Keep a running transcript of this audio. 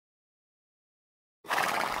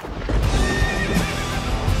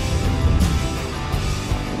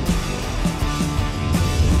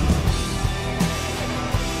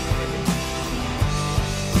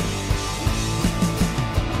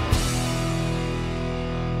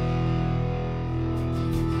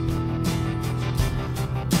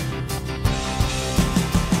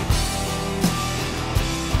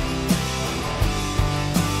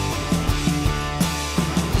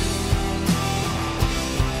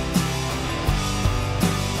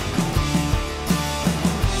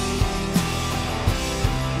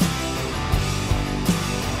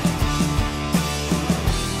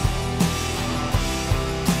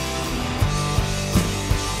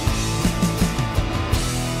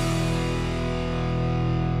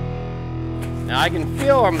I can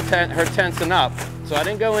feel her tensing up, so I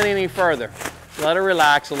didn't go any further. Let her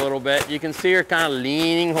relax a little bit. You can see her kind of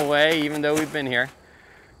leaning away even though we've been here.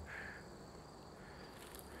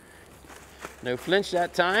 No flinch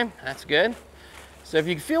that time, that's good. So if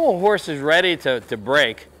you feel a horse is ready to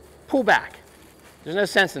break, pull back. There's no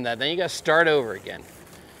sense in that, then you gotta start over again.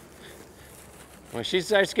 When she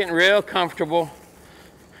starts getting real comfortable,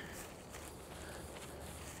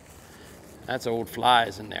 that's old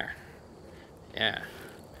flies in there. Yeah.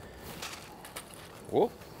 Whoop,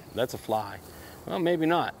 that's a fly. Well, maybe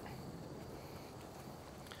not.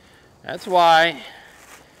 That's why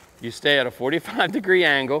you stay at a 45-degree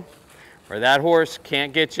angle where that horse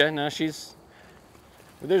can't get you. Now there's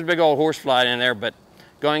a big old horse fly in there, but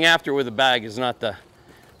going after it with a bag is not the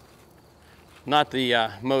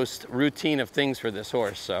most routine of things for this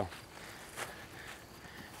horse. So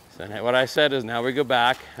what I said is now we go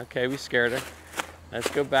back. Okay, we scared her. Let's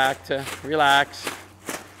go back to relax,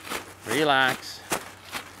 relax.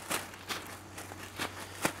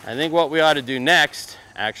 I think what we ought to do next,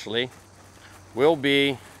 actually, will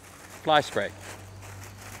be fly spray.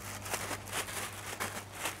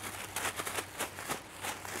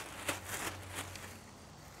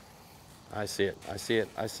 I see it, I see it,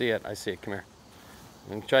 I see it, I see it. Come here.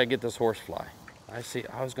 Let me try to get this horse fly. I see,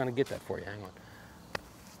 I was gonna get that for you, hang on.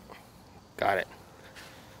 Got it.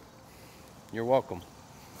 You're welcome.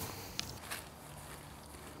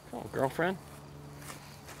 Come on, girlfriend.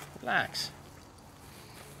 Relax.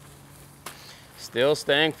 Still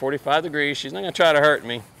staying 45 degrees. She's not gonna try to hurt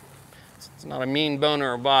me. It's not a mean bone in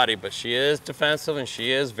her body, but she is defensive and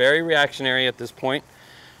she is very reactionary at this point.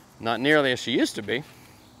 Not nearly as she used to be.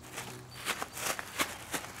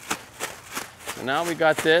 So now we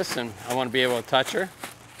got this and I want to be able to touch her.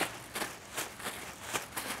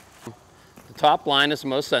 The top line is the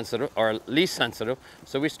most sensitive, or least sensitive,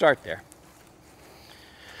 so we start there.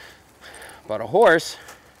 But a horse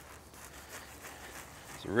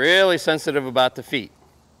is really sensitive about the feet.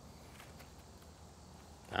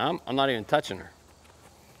 I'm not even touching her.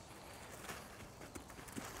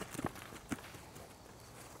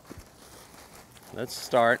 Let's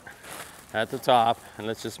start at the top and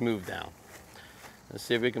let's just move down. Let's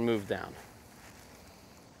see if we can move down.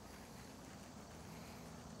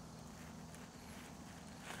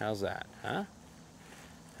 How's that, huh?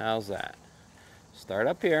 How's that? Start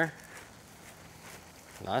up here.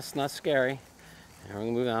 That's not scary. And we're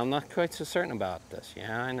gonna move down. I'm not quite so certain about this.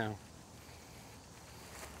 Yeah, I know.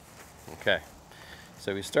 Okay,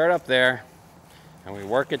 so we start up there and we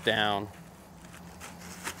work it down.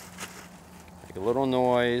 Make a little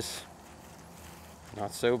noise.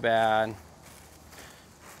 Not so bad.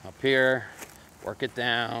 Up here, work it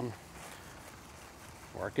down.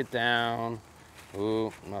 Work it down.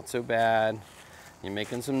 Ooh, not so bad. You're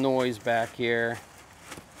making some noise back here.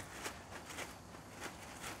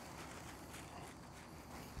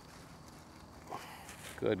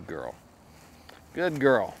 Good girl. Good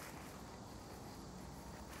girl.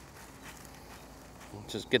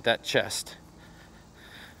 Just get that chest.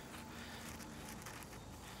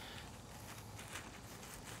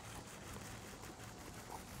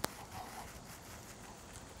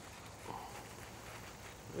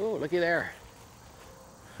 Oh, looky there.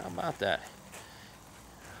 How about that?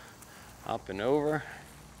 Up and over.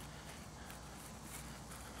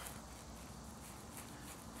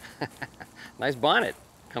 Nice bonnet.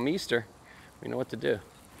 Come Easter, we know what to do.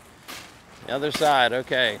 The other side,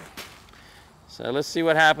 okay. So let's see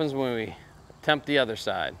what happens when we attempt the other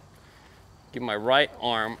side. Give my right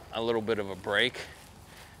arm a little bit of a break.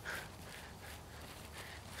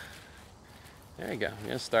 There you go, I'm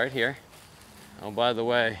gonna start here. Oh, by the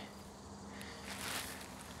way,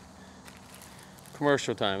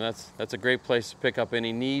 commercial time. That's a great place to pick up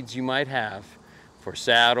any needs you might have for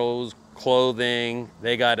saddles, clothing.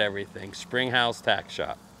 They got everything. Springhouse Tack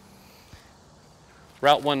Shop.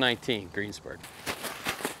 Route 119, Greensburg.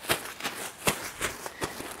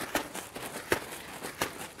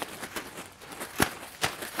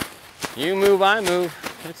 You move, I move.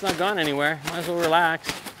 It's not gone anywhere. Might as well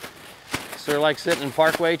relax. Sort of like sitting in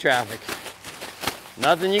Parkway traffic.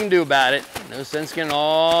 Nothing you can do about it. No sense getting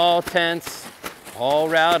all tense, all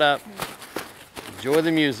riled up. Enjoy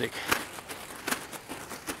the music.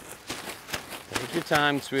 Take your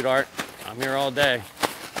time, sweetheart. I'm here all day.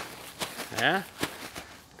 Yeah?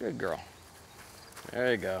 Good girl.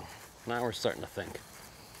 There you go. Now we're starting to think.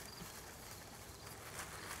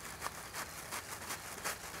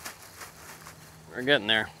 We're getting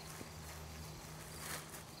there.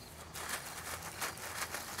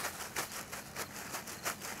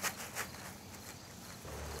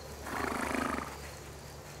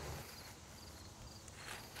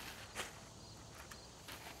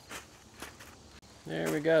 There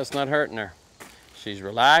we go, it's not hurting her. She's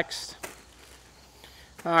relaxed.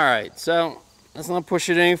 All right, so let's not push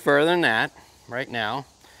it any further than that right now,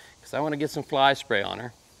 because I want to get some fly spray on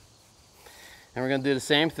her. And we're going to do the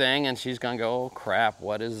same thing, and she's going to go, oh crap,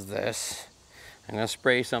 what is this? I'm going to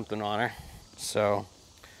spray something on her. So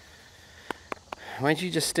why don't you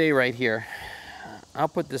just stay right here? I'll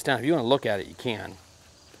put this down. If you want to look at it, you can.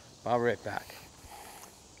 I'll be right back.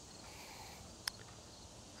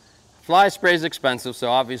 Fly spray is expensive, so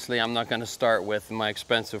obviously I'm not going to start with my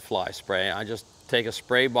expensive fly spray. I just take a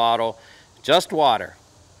spray bottle, just water.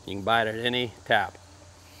 You can buy it at any tap.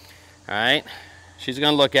 All right, she's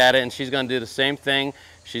going to look at it and she's going to do the same thing.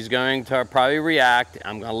 She's going to probably react.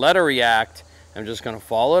 I'm going to let her react. I'm just going to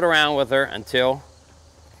follow it around with her until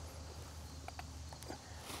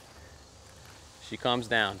she calms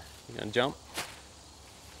down. You going to jump?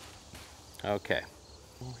 Okay.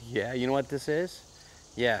 Yeah, you know what this is?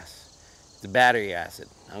 Yes. It's battery acid.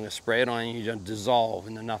 I'm going to spray it on you. You're going to dissolve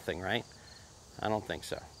into nothing, right? I don't think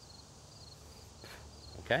so.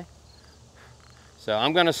 Okay? So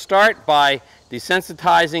I'm going to start by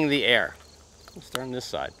desensitizing the air. Let's start on this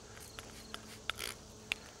side.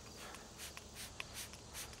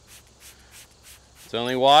 It's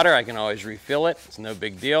only water. I can always refill it. It's no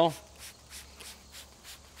big deal.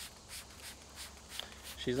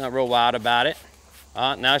 She's not real wild about it.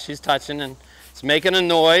 Now she's touching and it's making a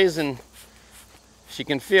noise and she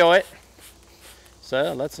can feel it.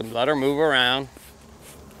 So let her move around.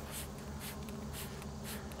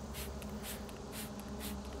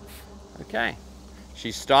 Okay,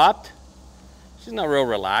 she stopped. She's not real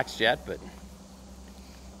relaxed yet, but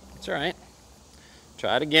it's all right.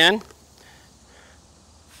 Try it again.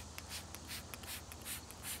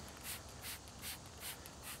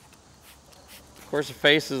 Of course, the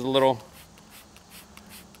face is a little,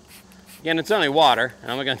 again, it's only water.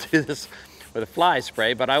 I'm not going to do this with a fly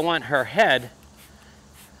spray, but I want her head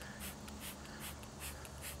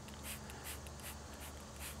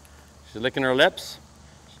she's licking her lips.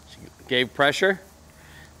 She gave pressure.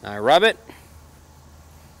 Now I rub it.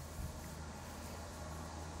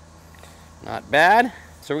 Not bad.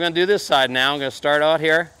 So we're going to do this side now. I'm going to start out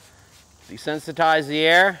here. Desensitize the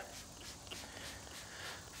air.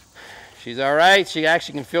 She's all right. She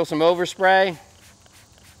actually can feel some overspray.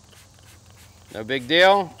 No big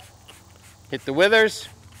deal. Hit the withers.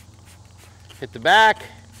 Hit the back.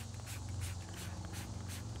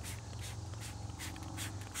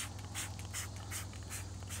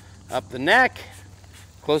 Up the neck.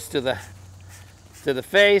 Close to the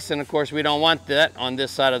face. And of course we don't want that on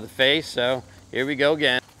this side of the face. So here we go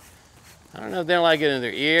again. I don't know if they don't like it in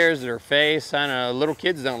their ears, their face. I don't know. Little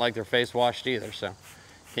kids don't like their face washed either. So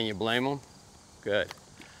can you blame them? Good.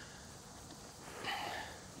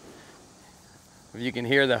 If you can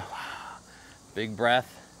hear the big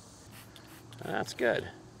breath. That's good.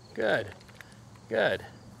 Good. Good.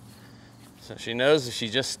 So she knows if she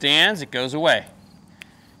just stands, it goes away.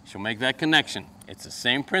 She'll make that connection. It's the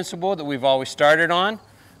same principle that we've always started on.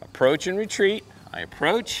 Approach and retreat. I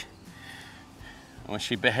approach. And when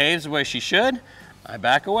she behaves the way she should, I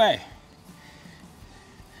back away.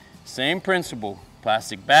 Same principle.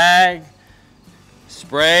 Plastic bag,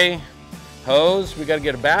 spray, hose. We got to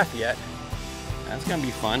get a bath yet. That's going to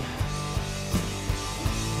be fun.